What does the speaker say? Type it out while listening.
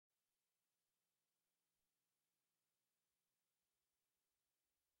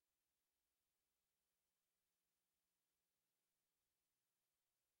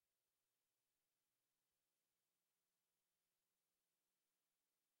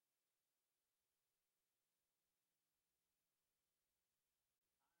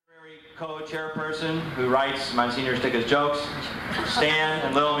co-chairperson who writes Monsignor Sticka's jokes, Stan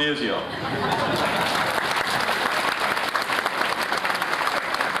and Lil Musial.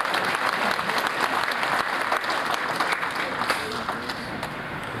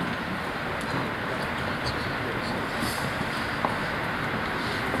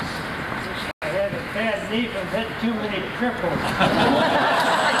 I had a bad knee from hitting too many triples.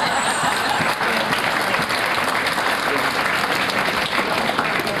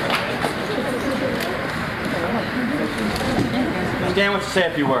 Stan wants to say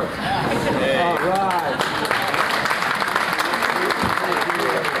a few words. Hey. All right.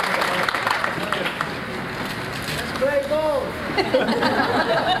 Great goal.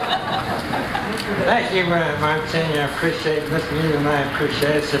 Thank you, Monsignor. I appreciate listening to you, and I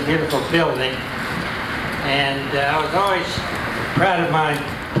appreciate it. It's a beautiful building. And I was always proud of my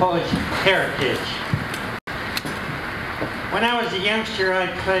Polish heritage. When I was a youngster, I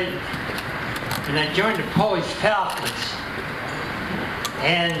played, and I joined the Polish Falcons.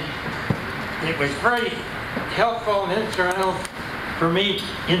 And it was very helpful and instrumental for me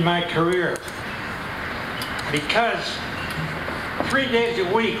in my career, because 3 days a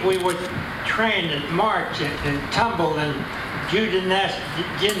week we would train and march and tumble and do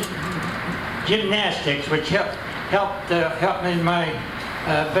gymnastics, which helped me in my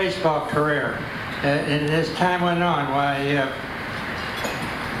baseball career. And as time went on,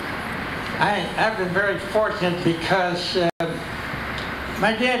 I've been very fortunate because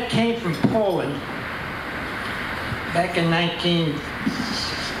my dad came from Poland back in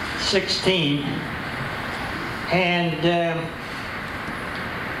 1916, and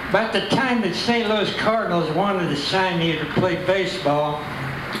about the time that St. Louis Cardinals wanted to sign me to play baseball,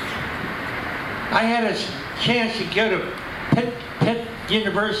 I had a chance to go to Pitt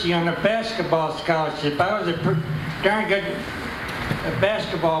University on a basketball scholarship. I was a darn good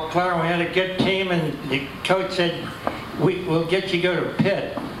basketball player. We had a good team, and the coach said, we'll get you to go to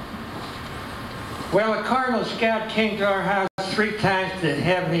Pitt. Well, a Cardinal scout came to our house 3 times to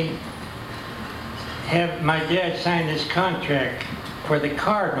have my dad sign this contract for the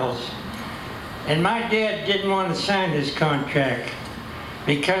Cardinals. And my dad didn't want to sign this contract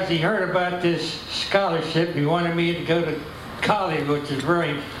because he heard about this scholarship. He wanted me to go to college, which is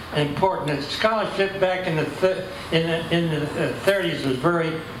very important. The scholarship back in the 30s was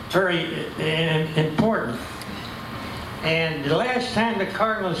very, very important. And the last time the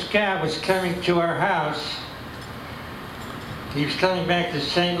Cardinal scout was coming to our house, he was coming back to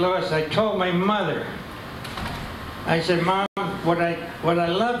St. Louis, I told my mother, I said, Mom, what I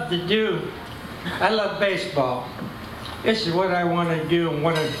love to do, I love baseball. This is what I want to do,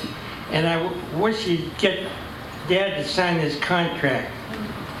 and I wish you'd get Dad to sign this contract.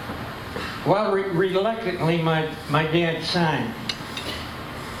 Well, reluctantly, my dad signed.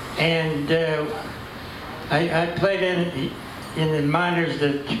 And I played in the minors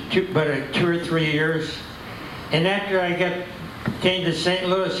about 2 or 3 years. And after I came to St.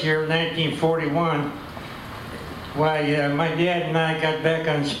 Louis here in 1941, my dad and I got back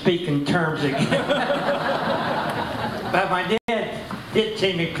on speaking terms again. But my dad did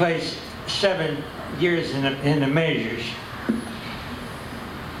see me play 7 years in the majors.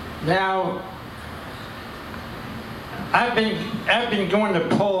 Now, I've been going to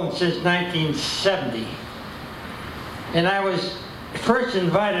Poland since 1970, and I was first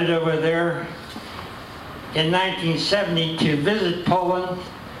invited over there in 1970 to visit Poland,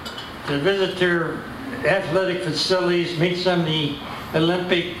 to visit their athletic facilities, meet some of the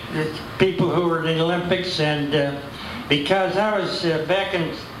Olympic people who were in the Olympics, and because I was back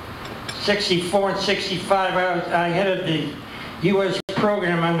in '64 and '65, I headed the U.S.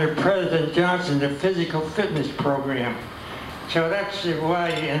 program under President Johnson, the physical fitness program. So that's why,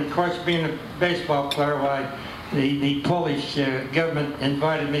 and of course being a baseball player, why the Polish government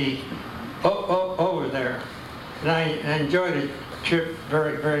invited me over there. And I enjoyed the trip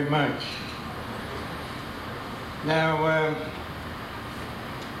very, very much. Now,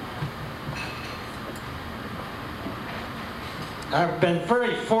 I've been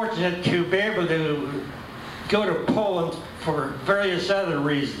very fortunate to be able to go to Poland for various other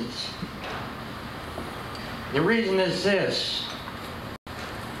reasons. The reason is this.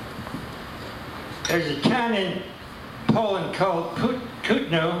 There's a town in Poland called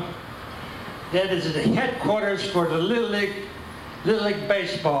Kutno that is the headquarters for the Little League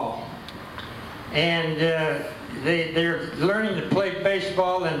baseball. And they're learning to play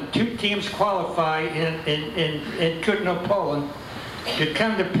baseball, and 2 teams qualify in Kutno, Poland, to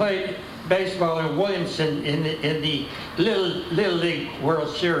come to play baseball in Williamson in the Little League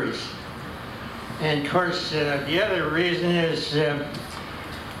World Series. And of course, the other reason is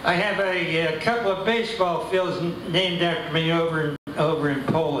I have a couple of baseball fields named after me over in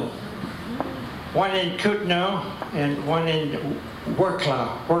Poland. One in Kutno and one in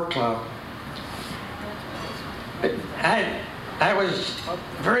Wrocław. I was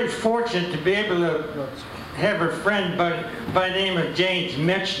very fortunate to be able to have a friend by the name of James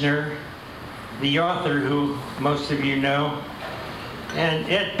Michener, the author who most of you know, and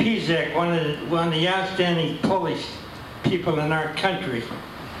Ed Pizek, one of the outstanding Polish people in our country.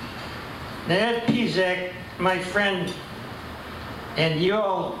 Now, Ed Pizek, my friend, and you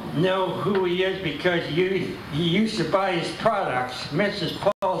all know who he is because he used to buy his products, Mrs.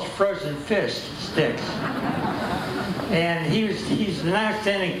 Paul's frozen fish sticks. And he's an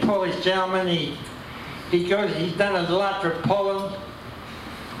outstanding Polish gentleman. He's done a lot for Poland.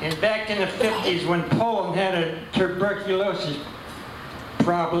 And back in the 50s, when Poland had a tuberculosis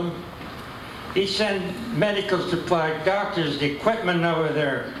problem, he sent medical supply, doctors, equipment over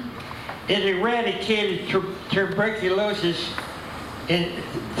there. It eradicated tuberculosis in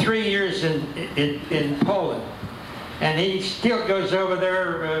 3 years in Poland. And he still goes over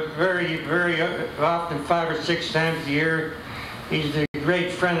there very, very often, 5 or 6 times a year. He's a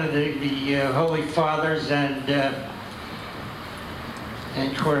great friend of the Holy Fathers, and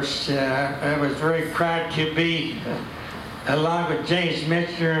of course, I was very proud to be along with James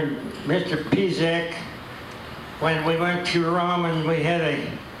Michener and Mr. Pizek when we went to Rome and we had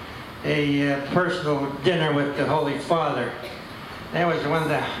a personal dinner with the Holy Father. That was one of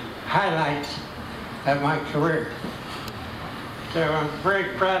the highlights of my career. So I'm very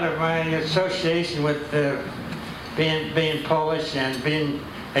proud of my association with being Polish and being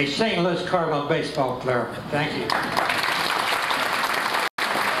a St. Louis Cardinal baseball player. Thank you.